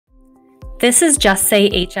This is Just Say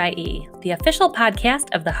HIE, the official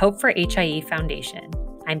podcast of the Hope for HIE Foundation.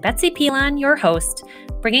 I'm Betsy Pilon, your host,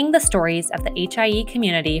 bringing the stories of the HIE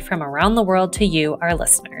community from around the world to you, our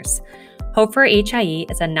listeners. Hope for HIE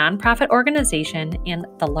is a nonprofit organization and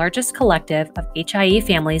the largest collective of HIE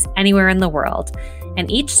families anywhere in the world, and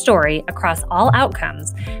each story across all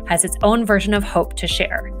outcomes has its own version of hope to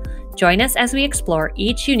share. Join us as we explore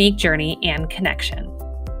each unique journey and connection.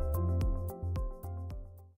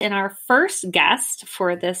 And our first guest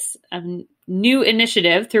for this new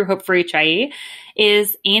initiative through Hope for HIE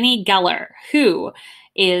is Annie Goeller, who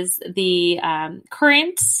is the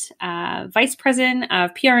current Vice President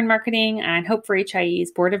of PR and Marketing on Hope for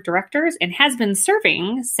HIE's Board of Directors and has been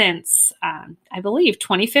serving since, I believe,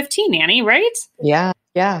 2015, Annie, right? Yeah.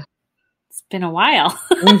 It's been a while.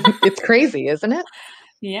 It's crazy, isn't it?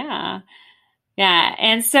 Yeah.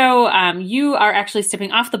 And so you are actually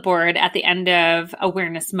stepping off the board at the end of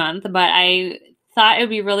Awareness Month, but I thought it would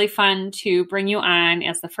be really fun to bring you on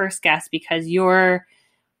as the first guest because your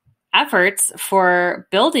efforts for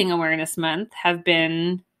building Awareness Month have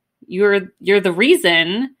been, you're the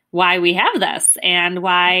reason why we have this and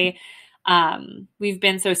why we've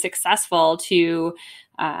been so successful to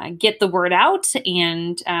get the word out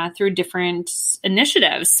and through different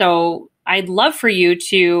initiatives. So I'd love for you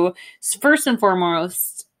to first and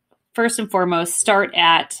foremost start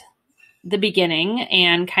at the beginning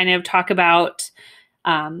and kind of talk about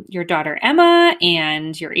your daughter Emma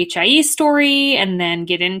and your HIE story, and then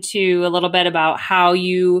get into a little bit about how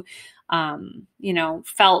you,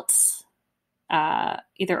 felt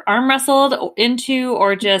either arm wrestled into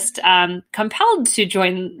or just compelled to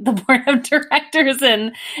join the board of directors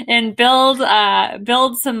and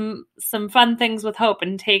build some fun things with Hope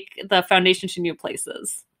and take the foundation to new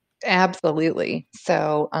places. Absolutely.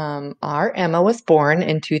 So our Emma was born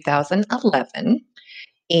in 2011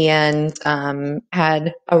 and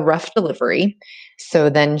had a rough delivery. So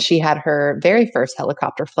then she had her very first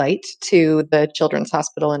helicopter flight to the children's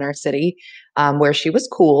hospital in our city where she was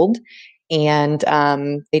cooled. And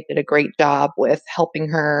they did a great job with helping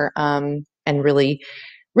her and really,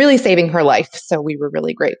 really saving her life. So we were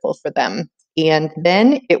really grateful for them. And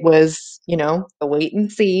then it was, the wait and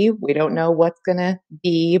see. We don't know what's going to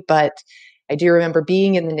be, but I do remember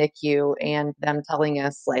being in the NICU and them telling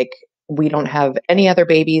us, we don't have any other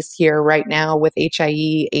babies here right now with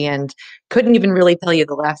HIE and couldn't even really tell you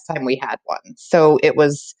the last time we had one. So it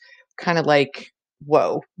was kind of like,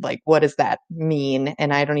 whoa, what does that mean?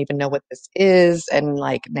 And I don't even know what this is. And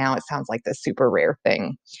now it sounds like this super rare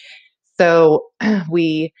thing. So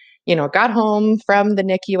we, got home from the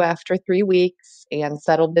NICU after 3 weeks and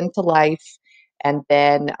settled into life. And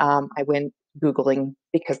then I went Googling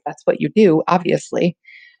because that's what you do, obviously.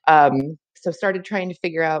 So started trying to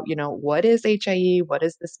figure out, what is HIE? What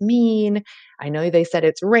does this mean? I know they said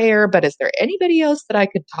it's rare, but is there anybody else that I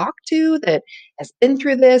could talk to that has been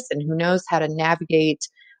through this and who knows how to navigate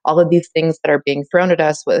all of these things that are being thrown at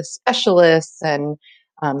us with specialists and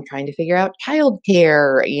trying to figure out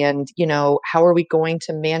childcare and, how are we going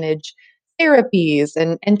to manage therapies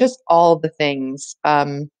and just all the things.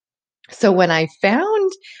 So when I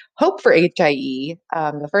found Hope for HIE,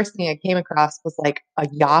 the first thing I came across was a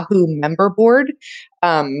Yahoo member board,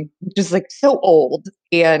 which is so old.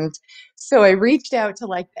 And so I reached out to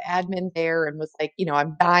the admin there and was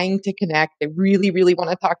I'm dying to connect. I really, really want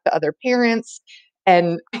to talk to other parents.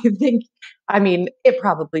 And it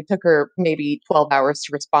probably took her maybe 12 hours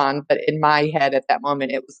to respond. But in my head at that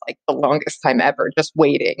moment, it was the longest time ever, just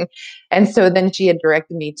waiting. And so then she had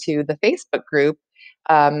directed me to the Facebook group,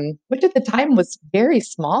 which at the time was very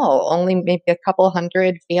small, only maybe a couple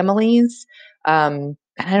hundred families. And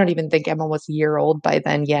I don't even think Emma was a year old by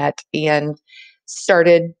then yet, and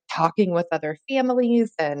started talking with other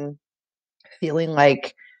families and feeling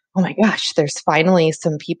oh my gosh, there's finally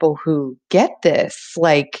some people who get this.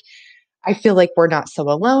 I feel like we're not so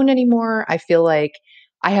alone anymore. I feel like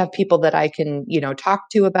I have people that I can, talk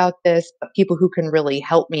to about this, but people who can really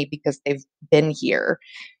help me because they've been here.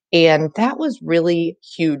 And that was really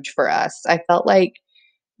huge for us. I felt like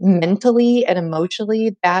mentally and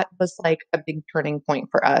emotionally, that was a big turning point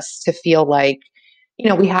for us to feel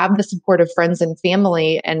we have the support of friends and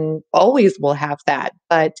family and always will have that.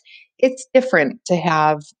 But it's different to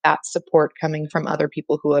have that support coming from other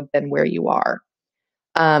people who have been where you are.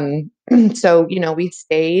 So, we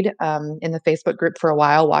stayed in the Facebook group for a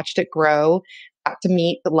while, watched it grow, got to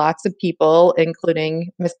meet lots of people, including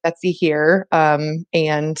Miss Betsy here,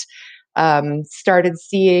 and started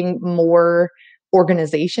seeing more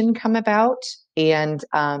organization come about. And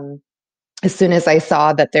as soon as I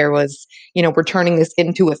saw that there was, we're turning this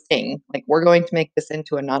into a thing, like we're going to make this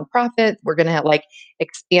into a nonprofit. We're going to like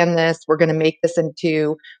expand this. We're going to make this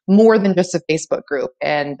into more than just a Facebook group.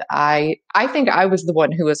 And I think I was the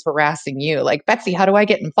one who was harassing you, like, Betsy, how do I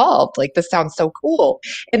get involved? Like, this sounds so cool.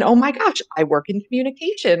 And oh my gosh, I work in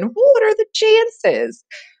communication. What are the chances?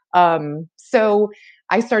 So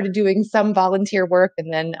I started doing some volunteer work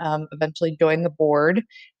and then eventually joined the board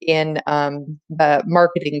in the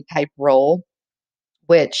marketing type role,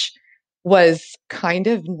 which was kind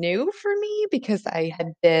of new for me because I had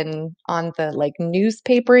been on the like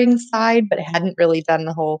newspapering side, but hadn't really done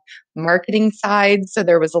the whole marketing side. So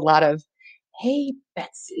there was a lot of, hey,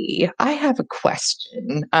 Betsy, I have a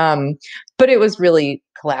question. But it was really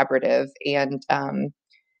collaborative. And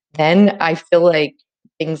then I feel like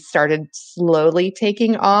things started slowly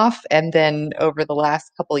taking off. And then over the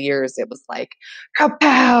last couple of years, it was like,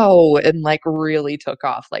 kapow, and like really took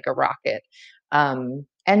off like a rocket. And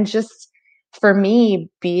just for me,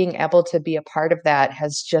 being able to be a part of that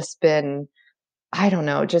has just been, I don't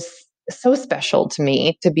know, just so special to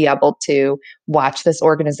me to be able to watch this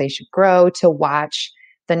organization grow, to watch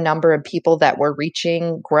the number of people that we're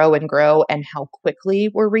reaching grow and grow, and how quickly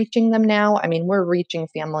we're reaching them now. I mean, we're reaching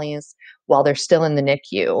families while they're still in the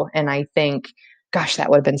NICU. And I think, gosh, that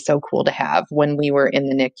would have been so cool to have when we were in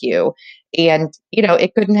the NICU. And,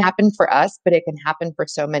 it couldn't happen for us, but it can happen for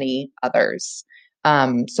so many others.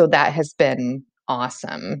 So that has been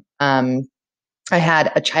awesome. I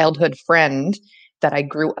had a childhood friend that I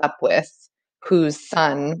grew up with whose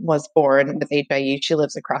son was born with HIE. She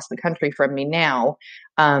lives across the country from me now.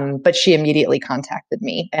 But she immediately contacted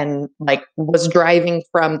me and like was driving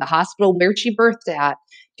from the hospital where she birthed at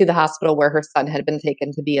to the hospital where her son had been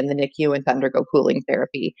taken to be in the NICU and to undergo cooling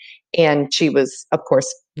therapy. And she was, of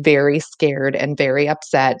course, very scared and very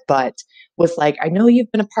upset, but was like, I know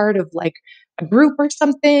you've been a part of like a group or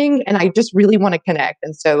something, and I just really want to connect.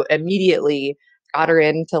 And so immediately got her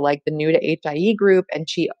into like the new to HIE group, and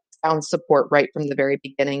she found support right from the very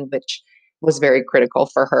beginning, which was very critical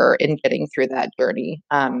for her in getting through that journey.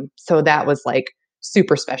 So that was like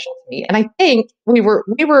super special to me. And I think we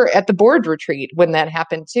were at the board retreat when that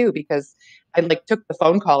happened too, because I like took the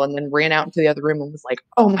phone call and then ran out into the other room and was like,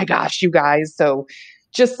 oh my gosh, you guys. So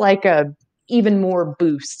just like a even more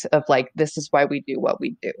boost of like, this is why we do what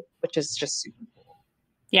we do, which is just super cool.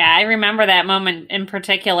 Yeah, I remember that moment in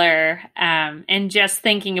particular, and just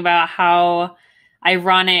thinking about how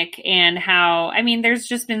ironic and how, I mean, there's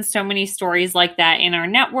just been so many stories like that in our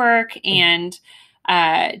network, and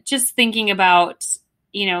just thinking about,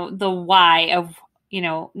 the why of,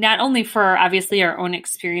 not only for obviously our own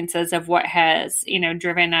experiences of what has,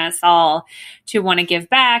 driven us all to want to give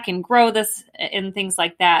back and grow this and things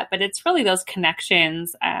like that, but it's really those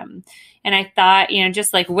connections. And I thought,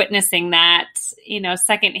 just like witnessing that,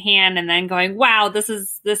 secondhand, and then going, wow, this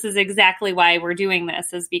is exactly why we're doing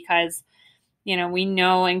this, is because, we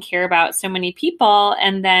know and care about so many people.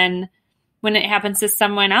 And then when it happens to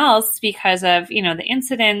someone else because of, the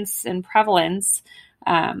incidence and prevalence,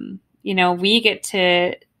 we get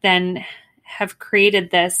to then have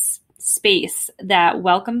created this space that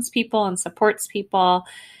welcomes people and supports people.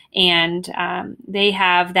 And they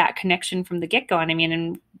have that connection from the get-go. And I mean,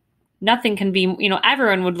 and nothing can be,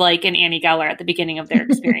 everyone would like an Annie Goeller at the beginning of their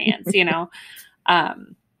experience,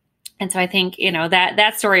 and so I think,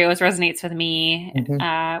 that story always resonates with me,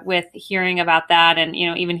 with hearing about that, and,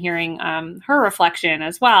 even hearing her reflection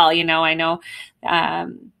as well. I know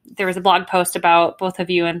there was a blog post about both of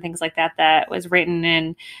you and things like that that was written,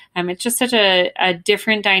 and it's just such a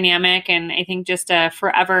different dynamic, and I think just a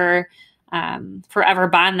forever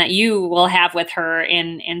bond that you will have with her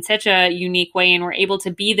in such a unique way. And we're able to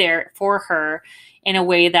be there for her in a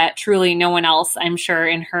way that truly no one else, I'm sure,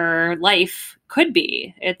 in her life could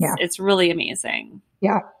be. It's really amazing.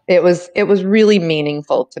 Yeah, it was really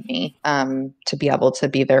meaningful to me, to be able to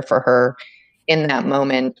be there for her in that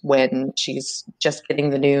moment when she's just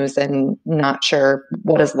getting the news and not sure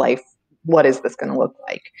what is this going to look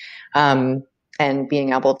like, and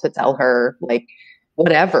being able to tell her like,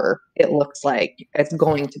 whatever it looks like, it's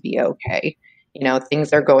going to be okay.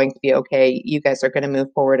 Things are going to be okay. You guys are going to move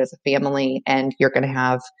forward as a family, and you're going to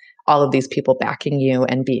have all of these people backing you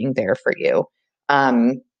and being there for you.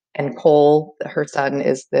 And Cole, her son,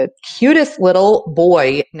 is the cutest little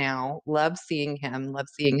boy now. Love seeing him, love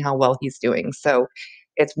seeing how well he's doing. So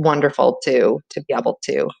it's wonderful to be able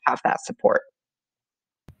to have that support.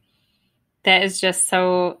 That is just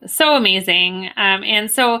so amazing.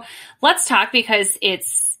 And so let's talk, because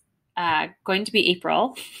it's going to be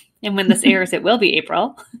April. And when this airs, it will be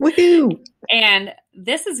April. Woohoo! And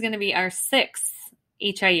this is going to be our 6th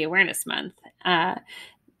HIE Awareness Month.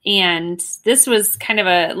 And this was kind of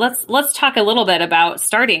a, let's talk a little bit about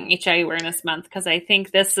starting HIE Awareness Month, because I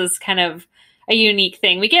think this is kind of a unique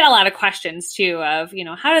thing. We get a lot of questions too of,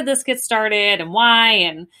 how did this get started and why,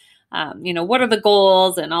 and, what are the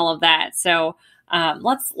goals and all of that. So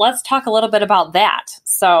let's talk a little bit about that.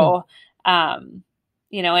 So, and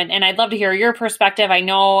I'd love to hear your perspective. I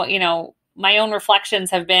know, my own reflections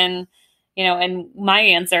have been, and my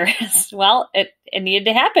answer is, well, it needed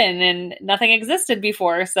to happen and nothing existed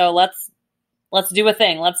before. So let's do a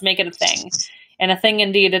thing. Let's make it a thing. And a thing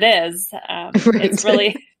indeed it is. Right. It's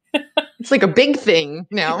really, it's like a big thing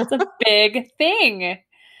now. It's a big thing,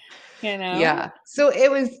 Yeah. So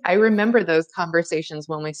I remember those conversations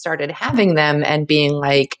when we started having them and being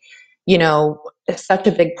like, such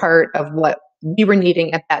a big part of what we were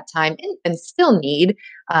needing at that time and still need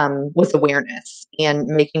was awareness and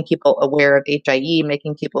making people aware of HIE,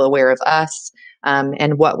 making people aware of us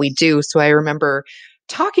and what we do. So I remember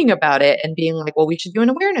talking about it and being like, well, we should do an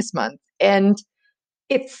awareness month. And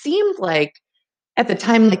it seemed like at the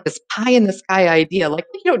time, like this pie in the sky idea, like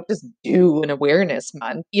we don't just do an awareness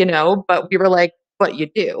month, but we were like, what you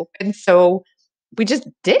do. And so we just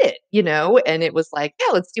did it, and it was like,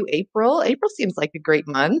 yeah, let's do April. April seems like a great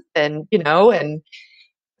month. And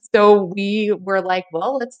so we were like,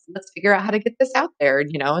 well, let's figure out how to get this out there,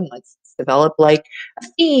 and let's develop like a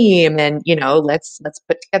theme and, let's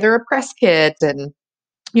put together a press kit and,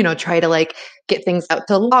 try to like get things out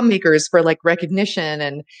to lawmakers for like recognition.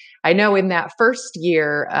 And I know in that first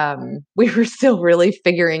year, we were still really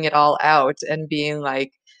figuring it all out and being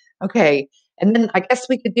like, okay. And then I guess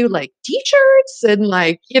we could do like t-shirts and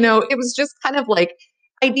like, it was just kind of like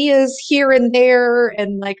ideas here and there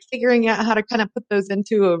and like figuring out how to kind of put those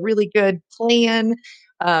into a really good plan.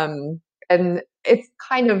 And it's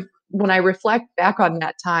kind of, when I reflect back on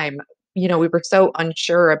that time, we were so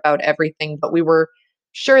unsure about everything, but we were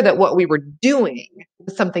sure that what we were doing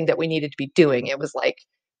was something that we needed to be doing. It was like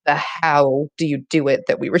the how do you do it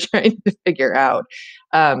that we were trying to figure out.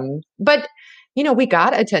 But, we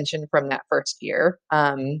got attention from that first year.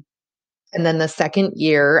 And then the second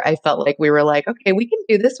year, I felt like we were like, okay, we can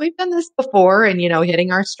do this. We've done this before and,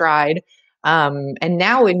 hitting our stride. And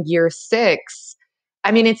now in year 6,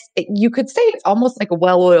 I mean, you could say it's almost like a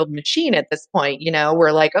well-oiled machine at this point.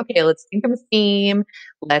 We're like, okay, let's think of a theme.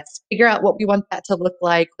 Let's figure out what we want that to look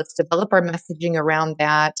like. Let's develop our messaging around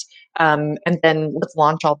that. And then let's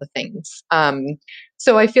launch all the things.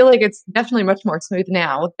 So I feel like it's definitely much more smooth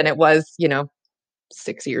now than it was,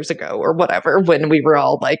 6 years ago or whatever, when we were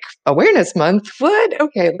all like, awareness month, what?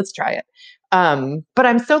 Okay, let's try it. But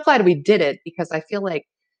I'm so glad we did it because I feel like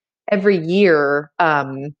every year,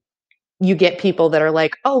 you get people that are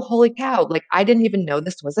like, oh, holy cow, like I didn't even know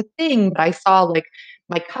this was a thing, but I saw like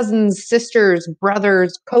my cousin's sister's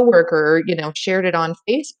brother's coworker, shared it on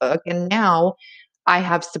Facebook. And now I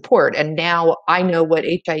have support. And now I know what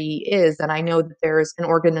HIE is. And I know that there's an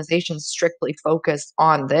organization strictly focused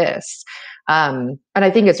on this. And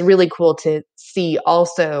I think it's really cool to see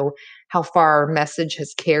also how far our message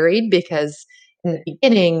has carried, because in the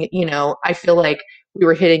beginning, I feel like we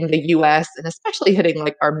were hitting the US and especially hitting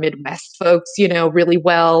like our Midwest folks, really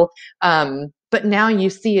well. But now you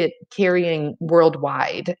see it carrying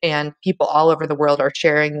worldwide, and people all over the world are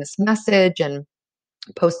sharing this message and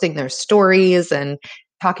posting their stories and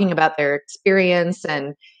talking about their experience.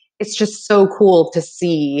 And it's just so cool to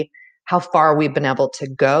see how far we've been able to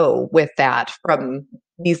go with that from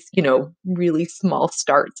these, really small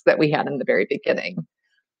starts that we had in the very beginning.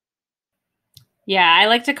 Yeah, I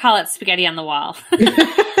like to call it spaghetti on the wall.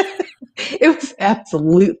 It was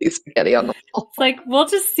absolutely spaghetti on the wall. It's like,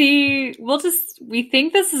 we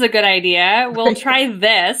think this is a good idea. We'll try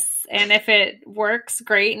this. And if it works,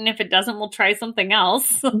 great. And if it doesn't, we'll try something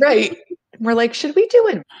else. Right. We're like, should we do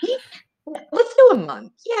a week? Let's do a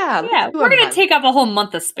month. Yeah. We're going to take up a whole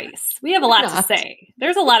month of space. We have a lot to say.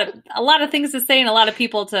 There's a lot of things to say and a lot of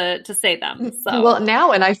people to say them. So well,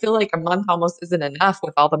 now, and I feel like a month almost isn't enough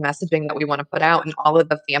with all the messaging that we want to put out and all of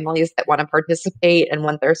the families that want to participate and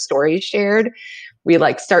want their stories shared. We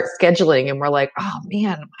like start scheduling and we're like, oh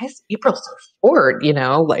man, why is April so short?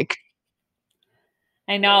 Like.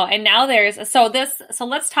 I know. And now so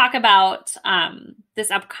let's talk about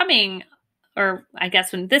this upcoming, or I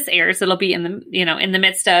guess when this airs, it'll be in the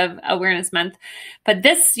midst of Awareness Month. But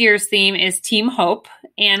this year's theme is Team Hope.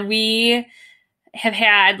 And we have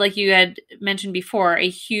had, like you had mentioned before, a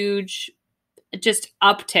huge just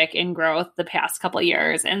uptick in growth the past couple of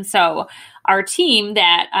years. And so our team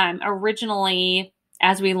that originally,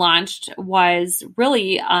 as we launched, was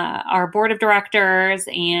really our board of directors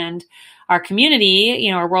and our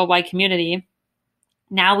community, our worldwide community.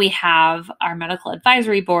 now we have our medical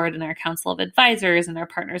advisory board and our council of advisors and our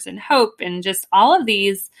partners in hope and just all of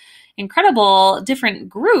these incredible different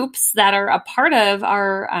groups that are a part of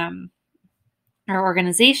our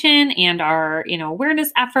organization and our,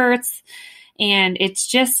 awareness efforts. And it's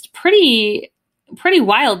just pretty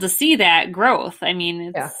wild to see that growth. I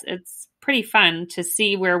mean, it's pretty fun to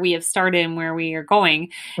see where we have started and where we are going.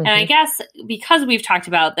 Mm-hmm. And I guess because we've talked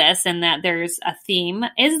about this and that there's a theme,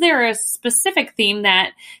 is there a specific theme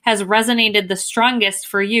that has resonated the strongest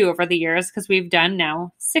for you over the years? Because we've done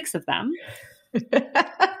now 6 of them.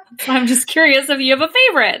 So I'm just curious if you have a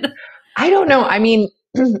favorite. I don't know. I mean,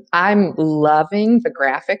 I'm loving the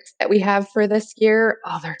graphics that we have for this year.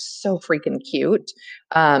 Oh, they're so freaking cute.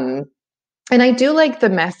 And I do like the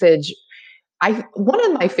message. One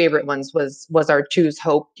of my favorite ones was our Choose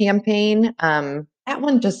Hope campaign. That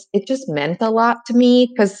one just meant a lot to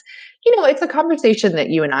me because, it's a conversation that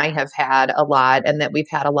you and I have had a lot and that we've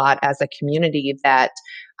had a lot as a community that,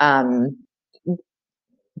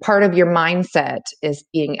 part of your mindset is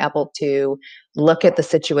being able to look at the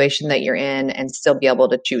situation that you're in and still be able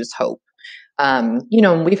to choose hope.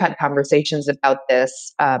 We've had conversations about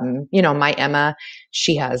this. My Emma,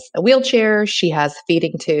 she has a wheelchair, she has a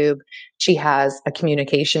feeding tube, she has a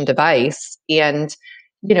communication device. And,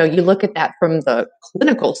 you look at that from the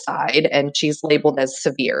clinical side and she's labeled as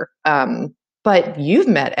severe. But you've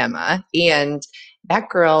met Emma and that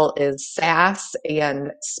girl is sass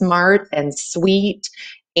and smart and sweet.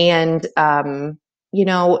 And,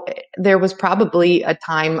 there was probably a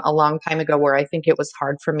time a long time ago where I think it was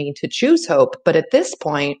hard for me to choose hope. But at this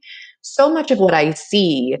point, so much of what I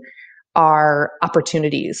see are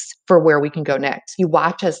opportunities for where we can go next. You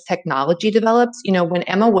watch as technology develops. When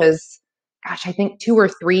Emma was, I think 2 or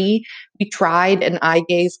 3, we tried an eye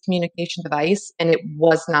gaze communication device and it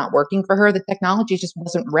was not working for her. The technology just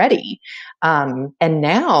wasn't ready. And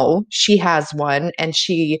now she has one and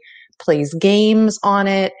she plays games on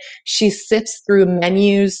it. She sifts through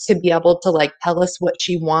menus to be able to tell us what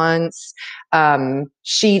she wants.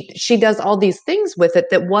 She does all these things with it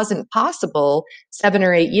that wasn't possible 7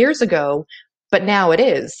 or 8 years ago, but now it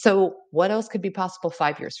is. So what else could be possible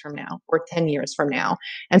 5 years from now or 10 years from now?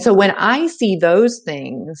 And so when I see those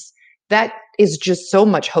things, that is just so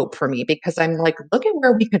much hope for me because I'm like, look at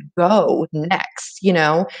where we could go next,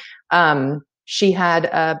 She had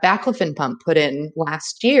a baclofen pump put in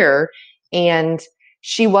last year and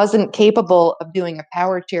she wasn't capable of doing a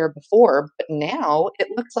power chair before, but now it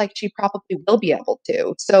looks like she probably will be able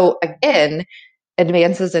to. So again,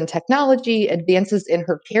 advances in technology, advances in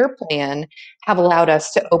her care plan have allowed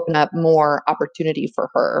us to open up more opportunity for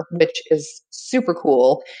her, which is super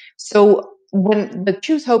cool. So when the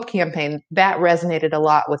Choose Hope campaign, that resonated a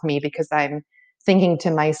lot with me because I'm thinking to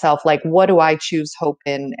myself, what do I choose hope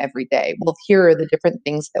in every day? Well, here are the different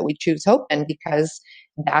things that we choose hope in because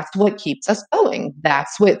that's what keeps us going.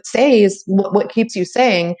 That's what says, what keeps you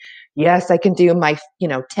saying, yes, I can do my,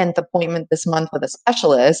 10th appointment this month with a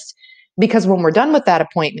specialist. Because when we're done with that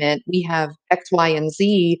appointment, we have X, Y, and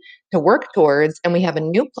Z to work towards, and we have a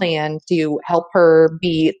new plan to help her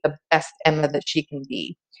be the best Emma that she can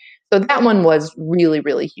be. So that one was really,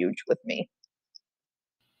 really huge with me.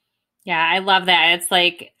 Yeah, I love that. It's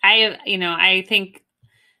I think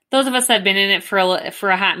those of us that have been in it for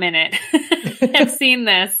a hot minute have seen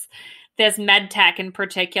this med tech in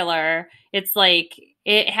particular. It's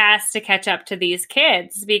it has to catch up to these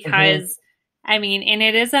kids because and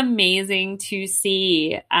it is amazing to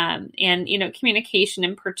see, and, communication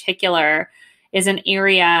in particular is an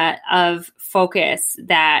area of focus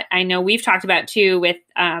that I know we've talked about too with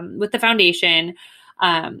the foundation,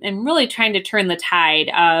 and really trying to turn the tide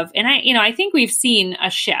of, and I think we've seen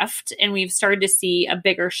a shift and we've started to see a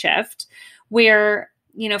bigger shift where,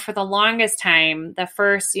 for the longest time, the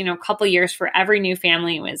first, couple years for every new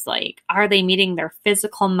family was are they meeting their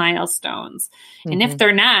physical milestones? Mm-hmm. And if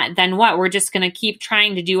they're not, then what? We're just going to keep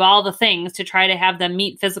trying to do all the things to try to have them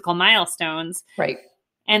meet physical milestones. Right.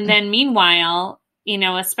 And then meanwhile,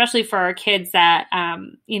 especially for our kids that,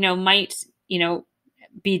 might,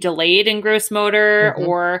 be delayed in gross motor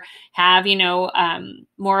or have,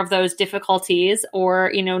 more of those difficulties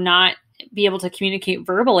or, not be able to communicate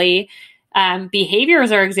verbally,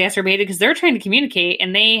 behaviors are exacerbated because they're trying to communicate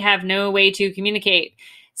and they have no way to communicate.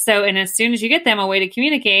 So, and as soon as you get them a way to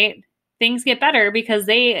communicate, things get better because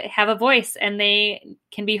they have a voice and they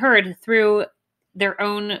can be heard through their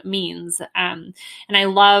own means. And I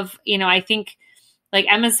love, I think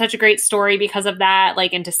Emma's such a great story because of that,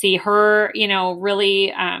 and to see her,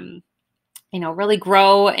 really, really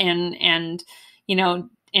grow and,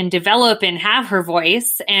 and develop and have her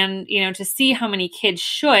voice, and, to see how many kids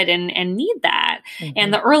should and need that. Mm-hmm.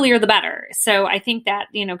 And the earlier, the better. So I think that,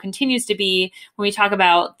 continues to be, when we talk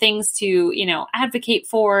about things to, advocate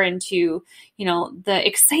for, and to, the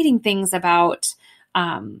exciting things about,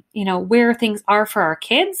 where things are for our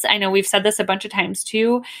kids. I know we've said this a bunch of times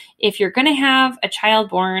too. If you're going to have a child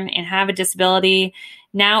born and have a disability,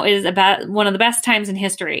 now is about one of the best times in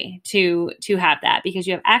history to have that, because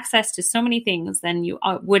you have access to so many things than you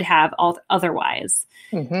would have otherwise.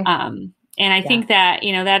 Mm-hmm. And I think that,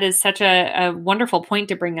 that is such a wonderful point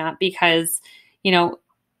to bring up, because,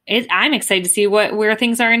 I'm excited to see where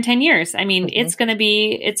things are in 10 years. I mean, it's going to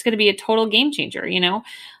be a total game changer,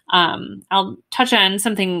 I'll touch on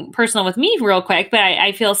something personal with me real quick, but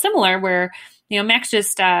I feel similar where, Max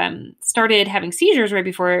just started having seizures right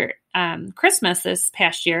before Christmas this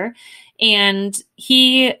past year. And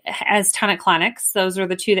he has tonic-clonics. Those are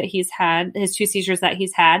the two that he's had, his two seizures that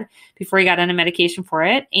he's had before he got on a medication for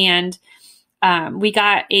it. And we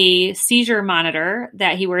got a seizure monitor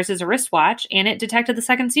that he wears as a wristwatch, and it detected the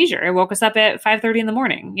second seizure. It woke us up at 5:30 in the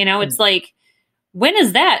morning. It's like, when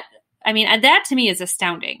is that? I mean, that to me is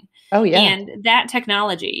astounding. Oh, yeah. And that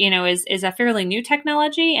technology, is a fairly new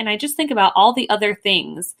technology. And I just think about all the other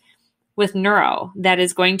things with neuro that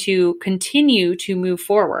is going to continue to move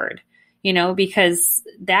forward, because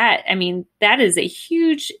that is a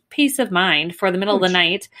huge peace of mind for the middle of the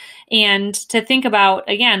night. And to think about,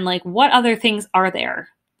 again, like, what other things are there,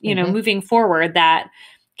 moving forward that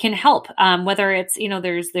can help, whether it's,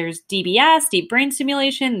 there's DBS, deep brain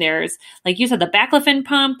stimulation, there's, like you said, the baclofen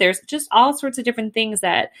pump, there's just all sorts of different things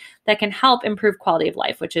that can help improve quality of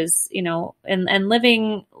life, which is, and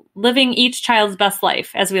living each child's best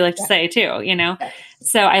life, as we like to say too, Yes.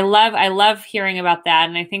 So I love hearing about that.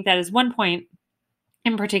 And I think that is one point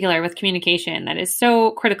in particular with communication that is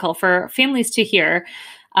so critical for families to hear,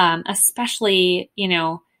 especially,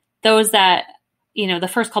 those that, the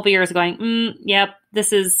first couple of years going, yep,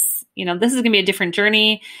 this is going to be a different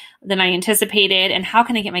journey than I anticipated. And how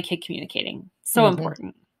can I get my kid communicating? So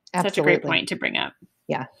important. Absolutely. Such a great point to bring up.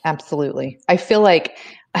 Yeah, absolutely. I feel like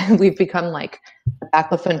we've become like a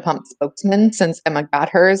baclofen pump spokesman since Emma got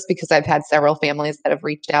hers, because I've had several families that have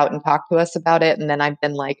reached out and talked to us about it. And then I've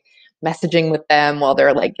been like messaging with them while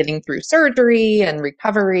they're like getting through surgery and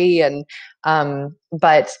recovery. And,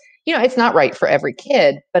 but it's not right for every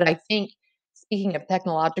kid. But I think, speaking of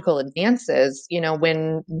technological advances,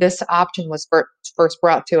 when this option was first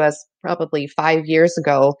brought to us probably 5 years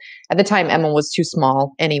ago, at the time Emma was too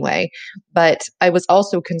small anyway, but I was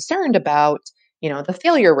also concerned about, the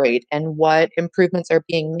failure rate and what improvements are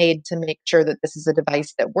being made to make sure that this is a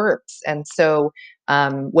device that works. And so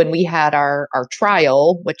when we had our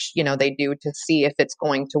trial, which, they do to see if it's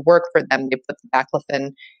going to work for them, they put the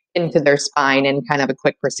baclofen into their spine in kind of a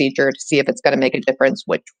quick procedure to see if it's going to make a difference,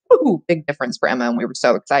 which, big difference for Emma. And we were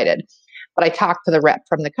so excited. But I talked to the rep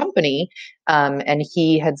from the company, and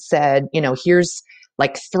he had said, here's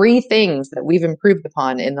like 3 things that we've improved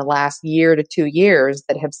upon in the last year to 2 years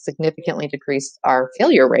that have significantly decreased our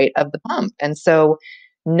failure rate of the pump. And so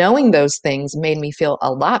knowing those things made me feel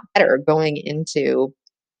a lot better going into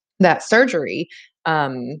that surgery.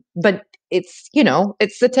 But it's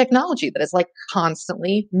the technology that is like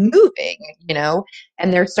constantly moving,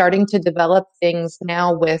 and they're starting to develop things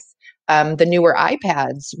now with the newer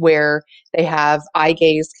iPads where they have eye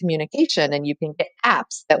gaze communication, and you can get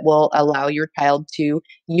apps that will allow your child to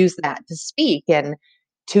use that to speak. And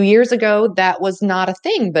 2 years ago, that was not a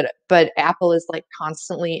thing, but Apple is like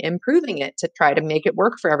constantly improving it to try to make it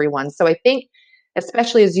work for everyone. So I think,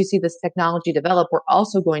 especially as you see this technology develop, we're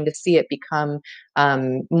also going to see it become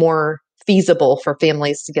more feasible for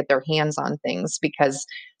families to get their hands on things, because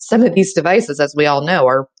some of these devices, as we all know,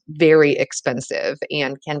 are very expensive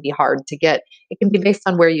and can be hard to get. It can be based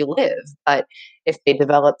on where you live, but if they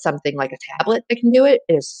develop something like a tablet that can do it,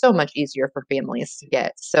 it is so much easier for families to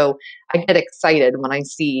get. So I get excited when I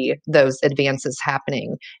see those advances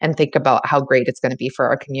happening and think about how great it's going to be for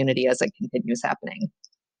our community as it continues happening.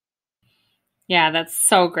 Yeah, that's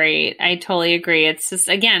so great. I totally agree. It's just,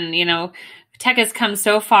 again, tech has come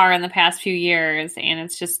so far in the past few years, and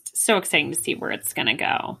it's just so exciting to see where it's going to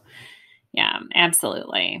go. Yeah,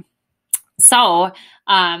 absolutely. So,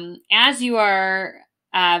 as you are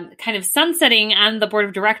kind of sunsetting on the board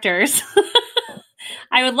of directors,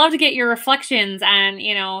 I would love to get your reflections on,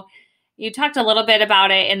 you talked a little bit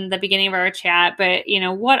about it in the beginning of our chat, but,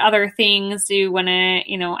 what other things do you want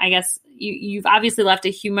to, I guess you've obviously left a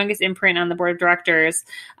humongous imprint on the board of directors,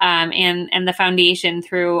 and the foundation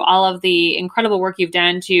through all of the incredible work you've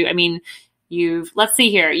done let's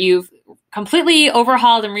see here, you've completely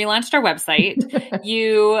overhauled and relaunched our website.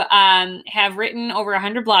 You have written over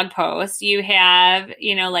 100 blog posts. You have,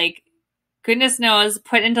 like, goodness knows,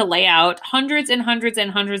 put into layout hundreds and hundreds and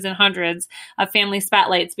hundreds and hundreds of family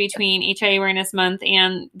spotlights between HIE Awareness Month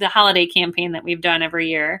and the holiday campaign that we've done every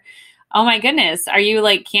year. Oh my goodness. Are you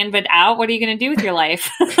like Canva'd out? What are you going to do with your life?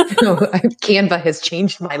 No, Canva has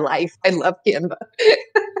changed my life. I love Canva.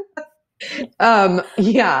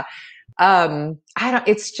 Yeah.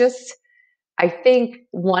 It's just, I think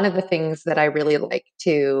one of the things that I really like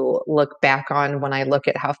to look back on when I look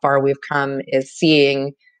at how far we've come is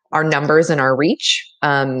seeing our numbers and our reach.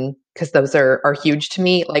 Cause those are huge to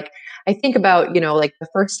me. Like I think about, like the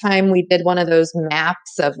first time we did one of those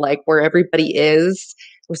maps of like where everybody is,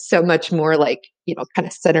 was so much more like, kind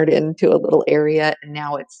of centered into a little area. And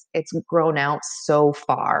now it's grown out so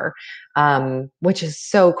far, which is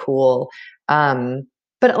so cool.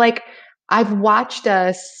 But like I've watched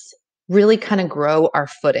us really kind of grow our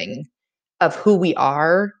footing of who we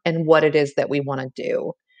are and what it is that we want to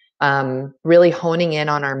do. Really honing in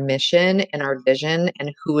on our mission and our vision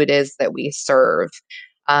and who it is that we serve.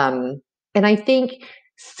 And I think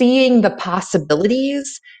seeing the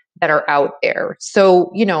possibilities that are out there.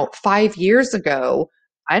 So, 5 years ago,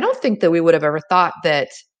 I don't think that we would have ever thought that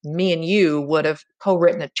me and you would have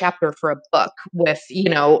co-written a chapter for a book with,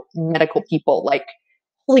 medical people. Like,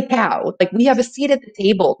 holy cow, like we have a seat at the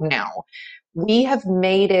table now. We have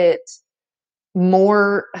made it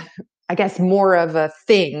more, I guess, more of a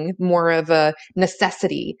thing, more of a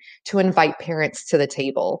necessity to invite parents to the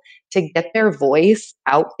table, to get their voice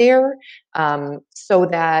out there, so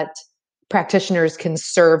that practitioners can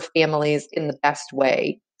serve families in the best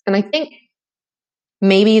way. And I think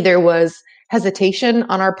maybe there was hesitation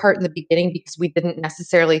on our part in the beginning because we didn't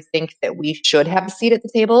necessarily think that we should have a seat at the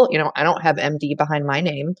table. I don't have MD behind my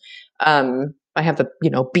name. I have a,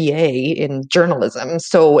 BA in journalism.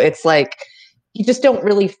 So it's like, you just don't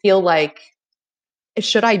really feel like,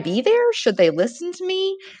 should I be there? Should they listen to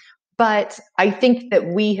me? But I think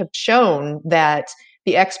that we have shown that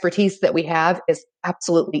the expertise that we have is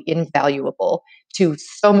absolutely invaluable to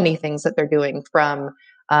so many things that they're doing, from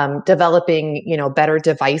developing, better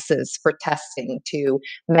devices for testing, to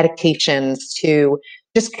medications, to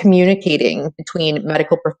just communicating between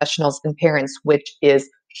medical professionals and parents, which is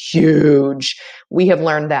huge. We have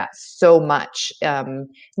learned that so much,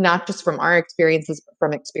 not just from our experiences, but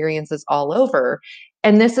from experiences all over.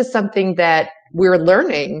 And this is something that we're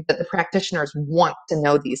learning, that the practitioners want to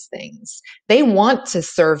know these things. They want to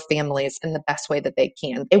serve families in the best way that they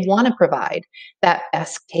can. They want to provide that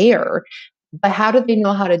best care. But how do they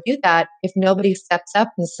know how to do that if nobody steps up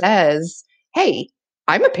and says, hey,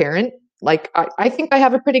 I'm a parent. Like, I think I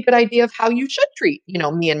have a pretty good idea of how you should treat,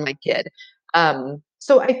 me and my kid.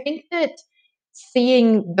 So I think that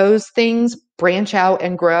seeing those things branch out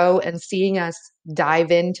and grow, and seeing us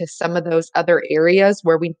dive into some of those other areas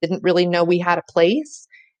where we didn't really know we had a place,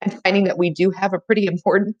 and finding that we do have a pretty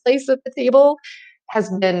important place at the table, has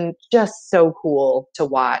been just so cool to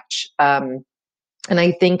watch. And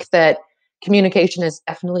I think that communication is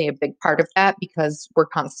definitely a big part of that, because we're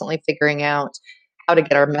constantly figuring out how to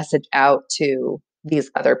get our message out to these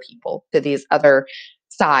other people, to these other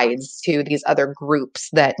sides, to these other groups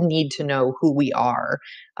that need to know who we are.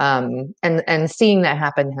 And seeing that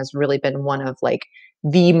happen has really been one of like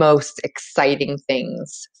the most exciting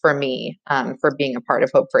things for me, for being a part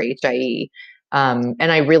of Hope for HIE. And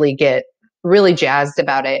I really get really jazzed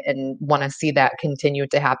about it and want to see that continue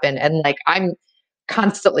to happen. And like, I'm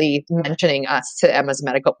constantly mentioning us to Emma's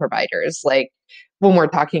medical providers. Like, when we're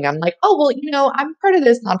talking, I'm like, oh, well, I'm part of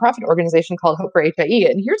this nonprofit organization called Hope for HIE,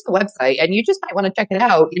 and here's the website, and you just might want to check it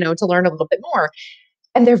out, to learn a little bit more.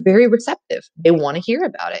 And they're very receptive. They want to hear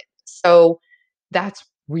about it. So that's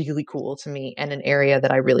really cool to me, and an area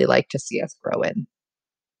that I really like to see us grow in.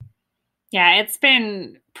 Yeah, it's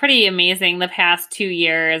been pretty amazing the past 2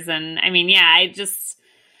 years. And I mean, yeah,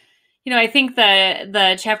 I think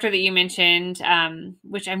the chapter that you mentioned,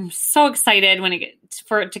 which I'm so excited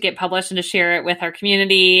for it to get published and to share it with our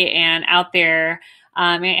community and out there.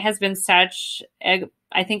 It has been such,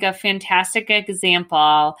 I think, a fantastic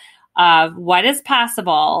example of what is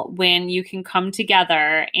possible when you can come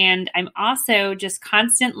together. And I'm also just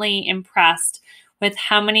constantly impressed with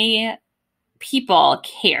how many people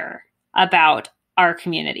care about our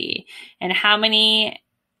community, and how many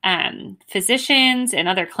physicians and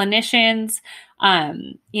other clinicians,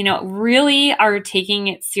 really are taking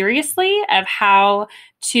it seriously of how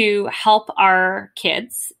to help our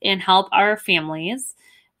kids and help our families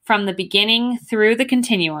from the beginning through the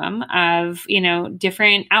continuum of,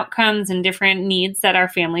 different outcomes and different needs that our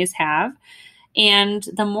families have. And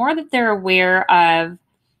the more that they're aware of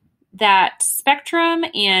that spectrum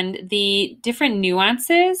and the different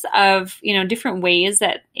nuances of, different ways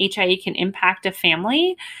that HIE can impact a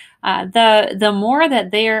family, the more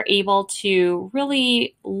that they are able to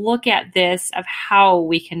really look at this of how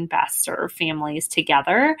we can best serve families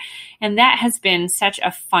together. And that has been such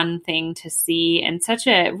a fun thing to see and such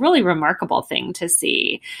a really remarkable thing to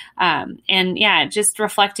see. And yeah, just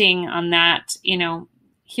reflecting on that,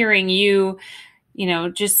 hearing you,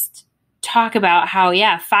 just talk about how,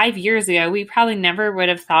 5 years ago, we probably never would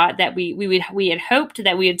have thought that we had hoped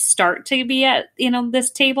that we would start to be at,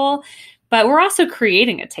 this table, but we're also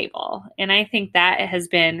creating a table. And I think that has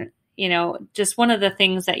been, just one of the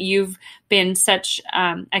things that you've been such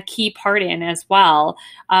a key part in as well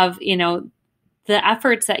of, the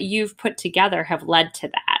efforts that you've put together have led to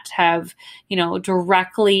that, have,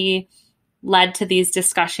 directly led to these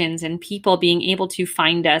discussions and people being able to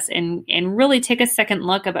find us and really take a second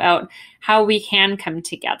look about how we can come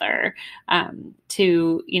together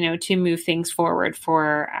to move things forward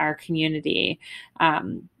for our community.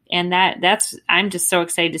 And that's, I'm just so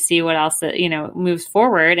excited to see what else, moves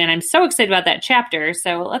forward. And I'm so excited about that chapter.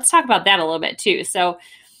 So let's talk about that a little bit too. So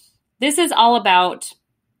this is all about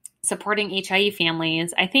supporting HIE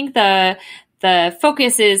families. I think the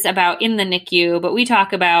focus is about in the NICU, but we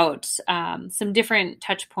talk about some different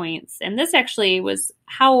touch points. And this actually was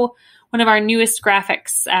how one of our newest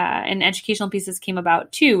graphics and educational pieces came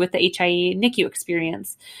about too, with the HIE NICU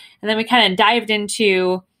experience. And then we kind of dived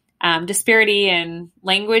into disparity in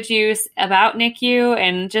language use about NICU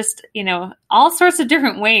and just, all sorts of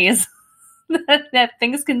different ways that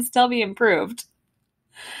things can still be improved.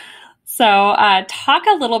 So talk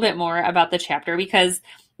a little bit more about the chapter, because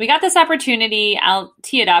we got this opportunity. I'll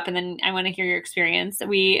tee it up and then I want to hear your experience.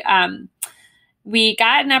 We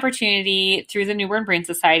got an opportunity through the Newborn Brain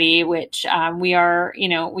Society, which we are,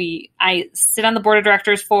 I sit on the board of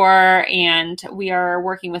directors for, and we are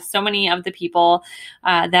working with so many of the people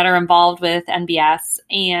that are involved with NBS.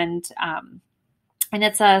 And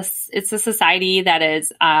it's a society that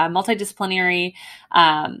is multidisciplinary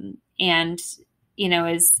and,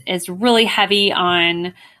 is really heavy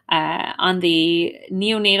on the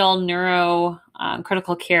neonatal neuro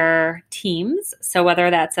critical care teams. So whether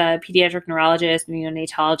that's a pediatric neurologist,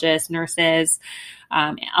 neonatologist, nurses,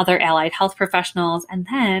 other allied health professionals, and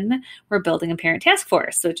then we're building a parent task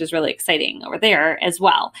force, which is really exciting over there as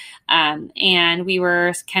well. And we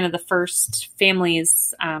were kind of the first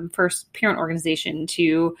first parent organization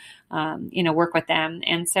to, work with them.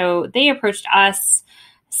 And so they approached us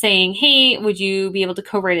saying, hey, would you be able to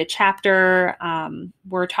co-write a chapter?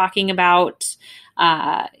 We're talking about,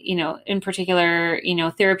 in particular,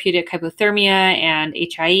 therapeutic hypothermia and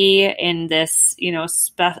HIE in this,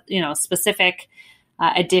 specific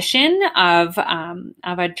edition of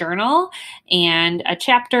a journal and a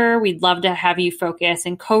chapter. We'd love to have you focus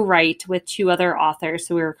and co-write with two other authors.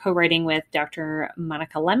 So we were co-writing with Dr.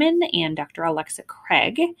 Monica Lemon and Dr. Alexa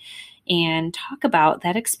Craig, and talk about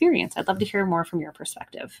that experience. I'd love to hear more from your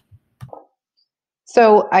perspective.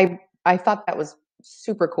 So I thought that was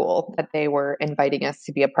super cool that they were inviting us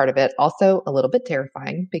to be a part of it. Also a little bit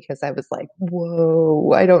terrifying because I was like,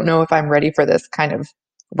 whoa, I don't know if I'm ready for this kind of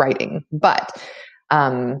writing, but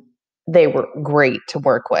they were great to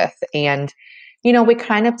work with. And, we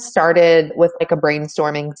kind of started with like a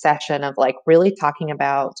brainstorming session of like really talking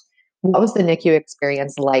about what was the NICU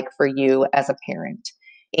experience like for you as a parent.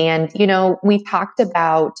 And, we talked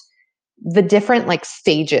about the different like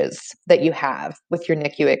stages that you have with your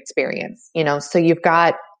NICU experience, so you've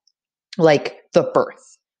got like the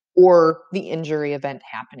birth or the injury event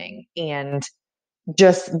happening and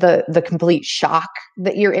just the complete shock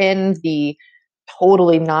that you're in, the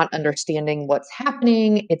totally not understanding what's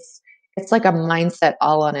happening. It's like a mindset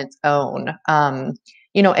all on its own. And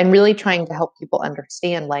really trying to help people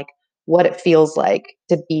understand like what it feels like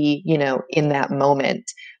to be, in that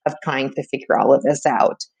moment of trying to figure all of this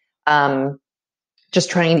out. Just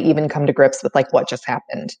trying to even come to grips with like what just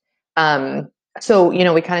happened. So,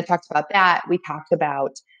 we kind of talked about that. We talked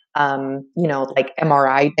about, like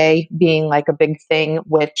MRI day being like a big thing,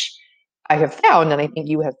 which I have found, and I think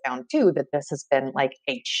you have found too, that this has been like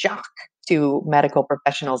a shock to medical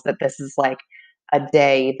professionals, that this is like a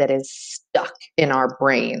day that is stuck in our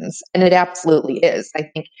brains. And it absolutely is. I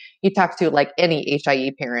think you talk to like any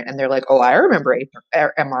HIE parent and they're like, oh, I remember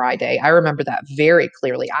MRI day. I remember that very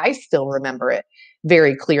clearly. I still remember it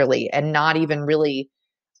very clearly, and not even really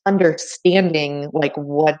understanding like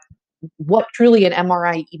what truly an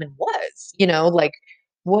MRI even was, like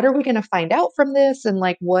what are we going to find out from this? And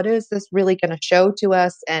like, what is this really going to show to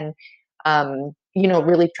us? And,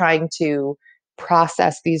 really trying to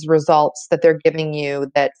process these results that they're giving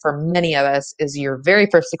you that for many of us is your very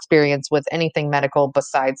first experience with anything medical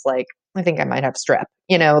besides like, I think I might have strep,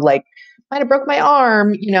 like might have broke my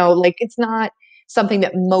arm, like it's not something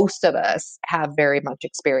that most of us have very much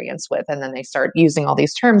experience with. And then they start using all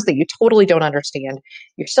these terms that you totally don't understand.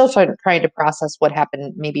 You're still trying to process what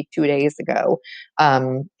happened maybe 2 days ago.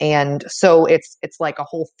 And so it's like a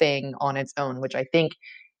whole thing on its own, which I think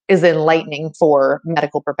is enlightening for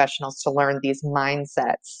medical professionals to learn these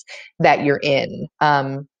mindsets that you're in.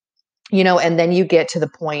 And then you get to the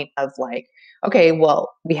point of like, okay,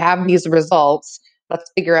 well, we have these results.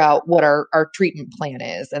 Let's figure out what our treatment plan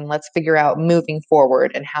is, and let's figure out moving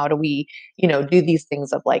forward and how do we, do these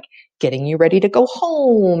things of like getting you ready to go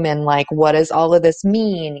home and like what does all of this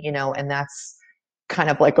mean, and that's kind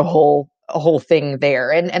of like a whole thing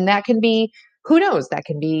there. And that can be, who knows, that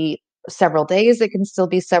can be several days, it can still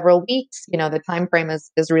be several weeks. The time frame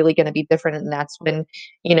is really going to be different, and that's when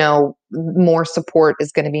more support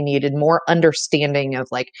is going to be needed, more understanding of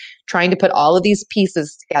like trying to put all of these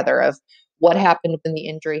pieces together of what happened when the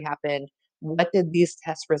injury happened, what did these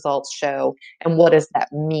test results show, and what does that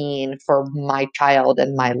mean for my child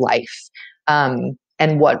and my life, and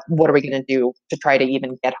what are we going to do to try to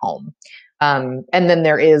even get home. And then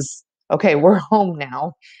there is, okay, we're home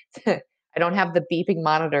now. I don't have the beeping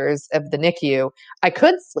monitors of the NICU. I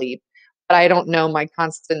could sleep, but I don't know my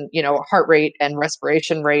constant, heart rate and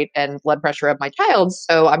respiration rate and blood pressure of my child.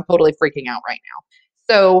 So I'm totally freaking out right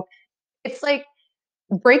now. So it's like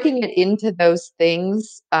breaking it into those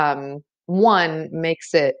things. One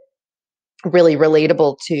makes it really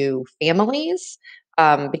relatable to families,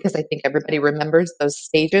 because I think everybody remembers those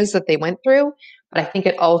stages that they went through. But I think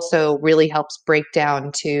it also really helps break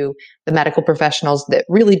down to the medical professionals that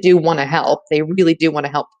really do want to help. They really do want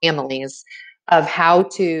to help families of how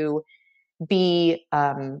to be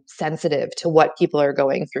sensitive to what people are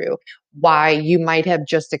going through. Why you might have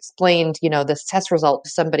just explained, this test result to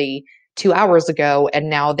somebody 2 hours ago, and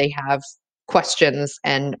now they have questions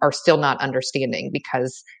and are still not understanding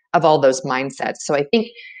because of all those mindsets. So I think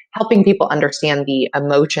helping people understand the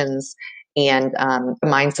emotions and the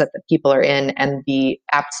mindset that people are in, and the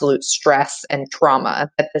absolute stress and trauma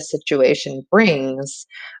that the situation brings,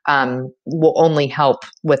 will only help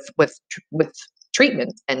with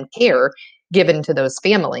treatment and care given to those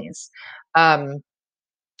families. Um,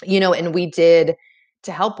 and we did,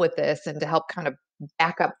 to help with this and to help kind of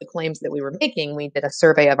back up the claims that we were making, we did a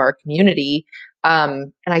survey of our community.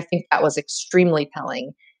 And I think that was extremely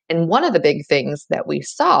telling. And one of the big things that we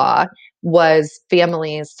saw was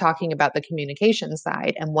families talking about the communication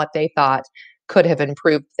side and what they thought could have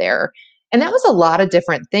improved there. And that was a lot of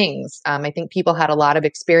different things. I think people had a lot of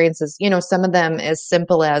experiences, some of them as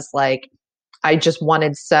simple as like, I just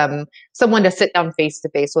wanted someone to sit down face to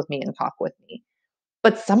face with me and talk with me.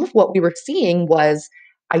 But some of what we were seeing was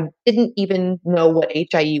I didn't even know what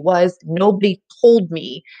HIE was. Nobody told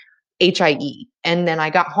me HIE. And then I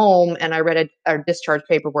got home and I read our discharge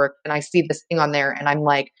paperwork and I see this thing on there and I'm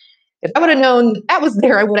like, if I would have known that was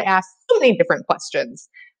there, I would have asked so many different questions.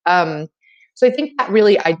 So I think that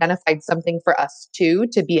really identified something for us too,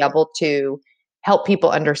 to be able to help people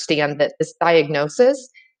understand that this diagnosis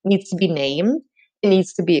needs to be named, it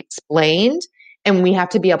needs to be explained, and we have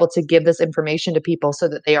to be able to give this information to people so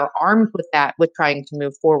that they are armed with that, with trying to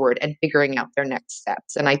move forward and figuring out their next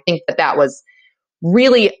steps. And I think that was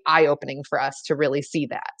really eye-opening for us to really see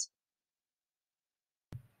that.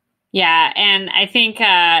 Yeah. And I think,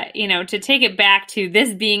 to take it back to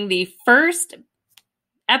this being the first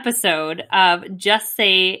episode of Just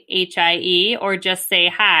Say HIE or Just Say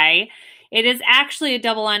Hi, it is actually a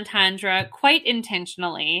double entendre quite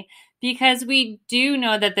intentionally, because we do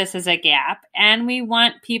know that this is a gap and we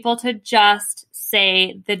want people to just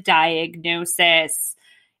say the diagnosis.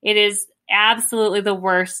 It is absolutely the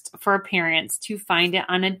worst for parents to find it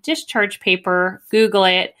on a discharge paper, Google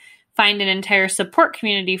it, find an entire support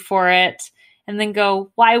community for it, and then go,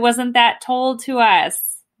 why wasn't that told to us?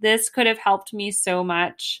 This could have helped me so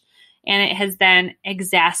much. And it has then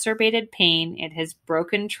exacerbated pain. It has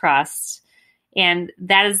broken trust. And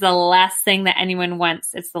that is the last thing that anyone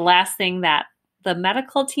wants. It's the last thing that the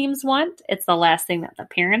medical teams want. It's the last thing that the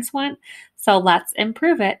parents want. So let's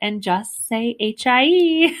improve it and just say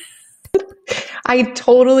HIE. I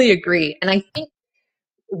totally agree. And I think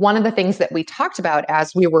one of the things that we talked about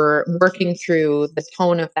as we were working through the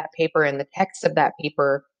tone of that paper and the text of that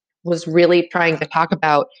paper was really trying to talk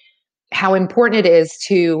about how important it is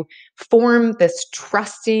to form this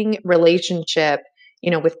trusting relationship,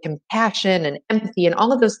 with compassion and empathy and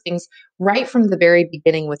all of those things right from the very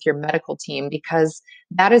beginning with your medical team, because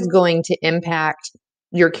that is going to impact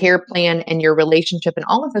your care plan and your relationship and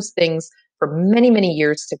all of those things for many, many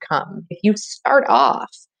years to come. If you start off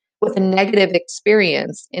with a negative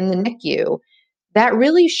experience in the NICU, that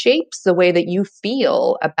really shapes the way that you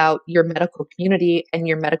feel about your medical community and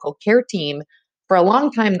your medical care team for a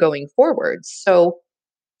long time going forward. So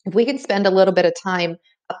if we can spend a little bit of time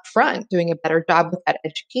up front doing a better job with that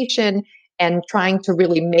education and trying to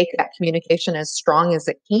really make that communication as strong as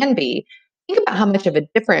it can be, think about how much of a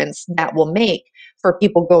difference that will make for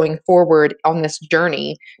people going forward on this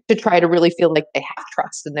journey to try to really feel like they have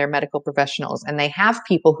trust in their medical professionals and they have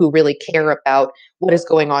people who really care about what is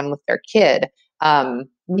going on with their kid.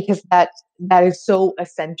 Because that is so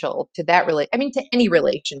essential to that to any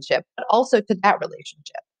relationship, but also to that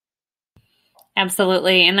relationship.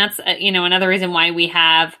 Absolutely. And that's, another reason why we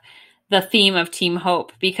have the theme of Team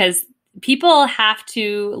Hope, because people have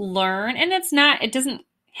to learn, and it doesn't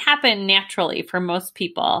happen naturally for most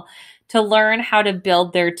people, to learn how to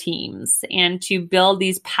build their teams and to build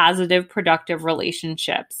these positive, productive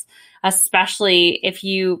relationships, especially if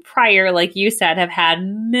you prior, like you said, have had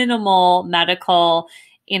minimal medical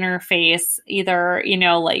interface, either,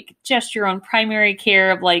 like just your own primary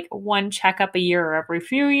care of like one checkup a year or every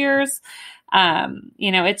few years.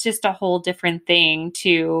 It's just a whole different thing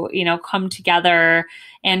to, come together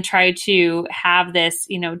and try to have this,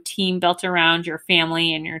 team built around your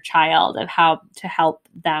family and your child of how to help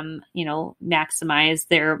them, maximize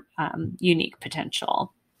their unique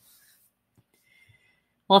potential.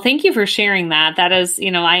 Well, thank you for sharing that. That is,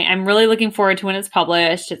 I'm really looking forward to when it's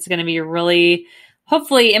published. It's going to be really,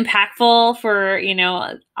 hopefully impactful for,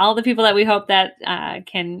 all the people that we hope that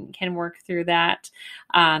can work through that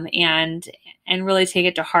and really take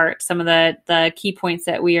it to heart, some of the key points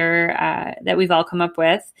that that we've all come up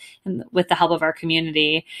with, and with the help of our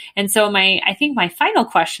community. And so I think my final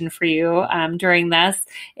question for you during this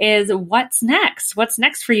is, what's next? What's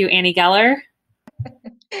next for you, Annie Goeller?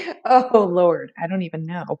 Oh, Lord, I don't even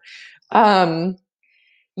know. I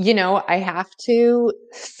have to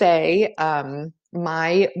say,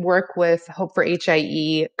 my work with Hope for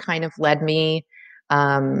HIE kind of led me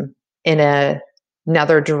in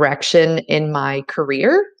another direction in my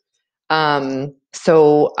career.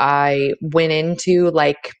 So I went into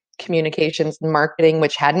like communications and marketing,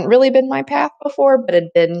 which hadn't really been my path before, but had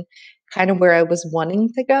been kind of where I was wanting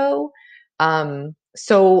to go.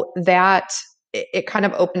 So that it kind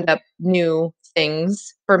of opened up new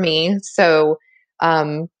things for me. So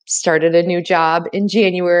started a new job in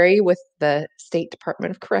January with the State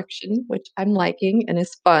Department of Correction, which I'm liking and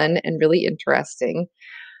is fun and really interesting.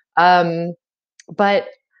 But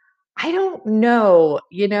I don't know,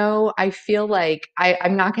 I feel like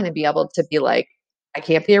I'm not going to be able to be like, I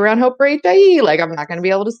can't be around Hope for HIE. Like, I'm not going to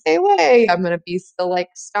be able to stay away. I'm going to be still like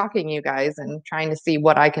stalking you guys and trying to see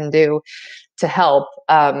what I can do to help.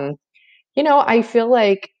 I feel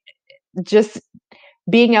like just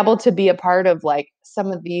being able to be a part of like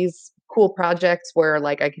some of these cool projects where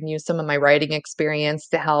like I can use some of my writing experience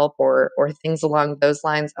to help or things along those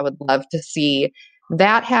lines. I would love to see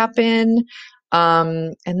that happen.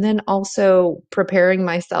 And then also preparing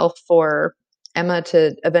myself for Emma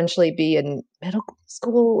to eventually be in middle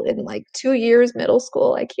school in like 2 years, middle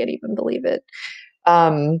school. I can't even believe it.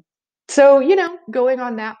 So, going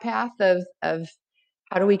on that path of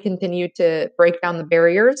how do we continue to break down the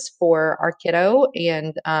barriers for our kiddo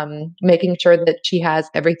and making sure that she has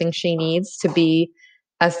everything she needs to be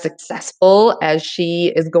as successful as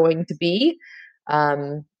she is going to be.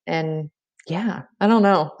 And yeah, I don't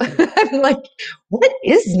know. I'm like, what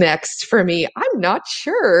is next for me? I'm not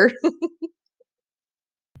sure.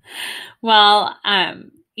 Well,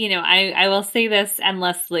 I will say this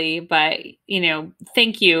endlessly, but,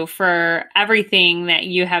 thank you for everything that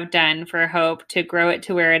you have done for Hope to grow it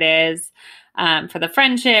to where it is, for the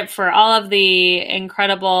friendship, for all of the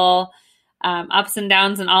incredible ups and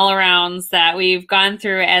downs and all arounds that we've gone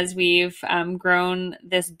through as we've grown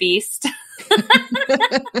this beast.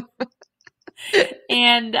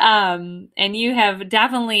 And you have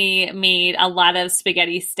definitely made a lot of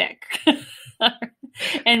spaghetti stick.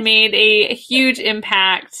 And made a huge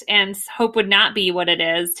impact, and Hope would not be what it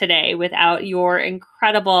is today without your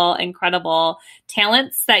incredible, incredible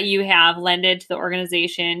talents that you have lended to the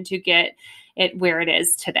organization to get it where it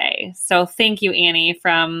is today. So thank you, Annie,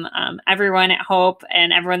 from everyone at Hope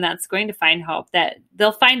and everyone that's going to find Hope, that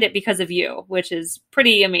they'll find it because of you, which is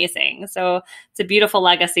pretty amazing. So it's a beautiful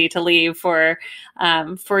legacy to leave for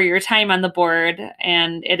your time on the board.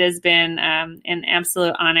 And it has been an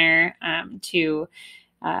absolute honor to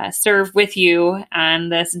serve with you on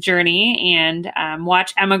this journey and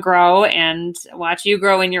watch Emma grow and watch you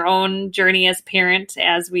grow in your own journey as a parent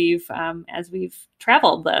as we've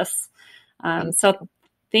traveled this. So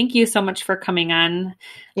thank you so much for coming on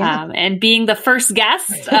and being the first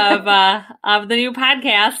guest of the new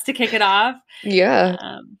podcast to kick it off.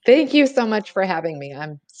 Yeah. Thank you so much for having me.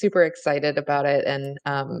 I'm super excited about it and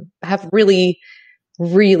have really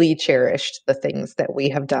cherished the things that we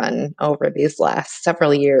have done over these last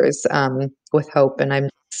several years with Hope. And I'm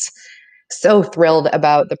so thrilled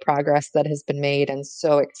about the progress that has been made and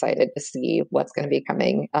so excited to see what's going to be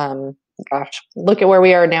coming. Gosh, look at where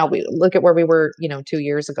we are now. Look at where we were, 2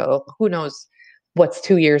 years ago. Who knows what's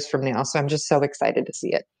 2 years from now? So I'm just so excited to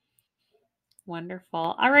see it.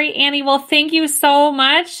 Wonderful. All right, Annie. Well, thank you so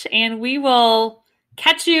much. And we will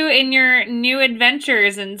catch you in your new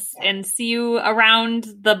adventures and see you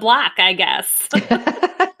around the block, I guess.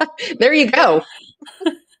 There you go.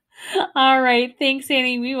 All right. Thanks,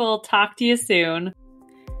 Annie. We will talk to you soon.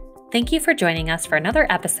 Thank you for joining us for another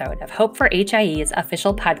episode of Hope for HIE's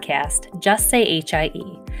official podcast, Just Say HIE.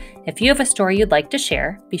 If you have a story you'd like to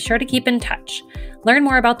share, be sure to keep in touch. Learn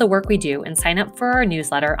more about the work we do and sign up for our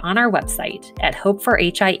newsletter on our website at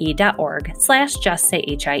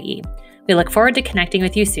hopeforhie.org/justsayhie. We look forward to connecting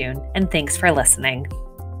with you soon, and thanks for listening.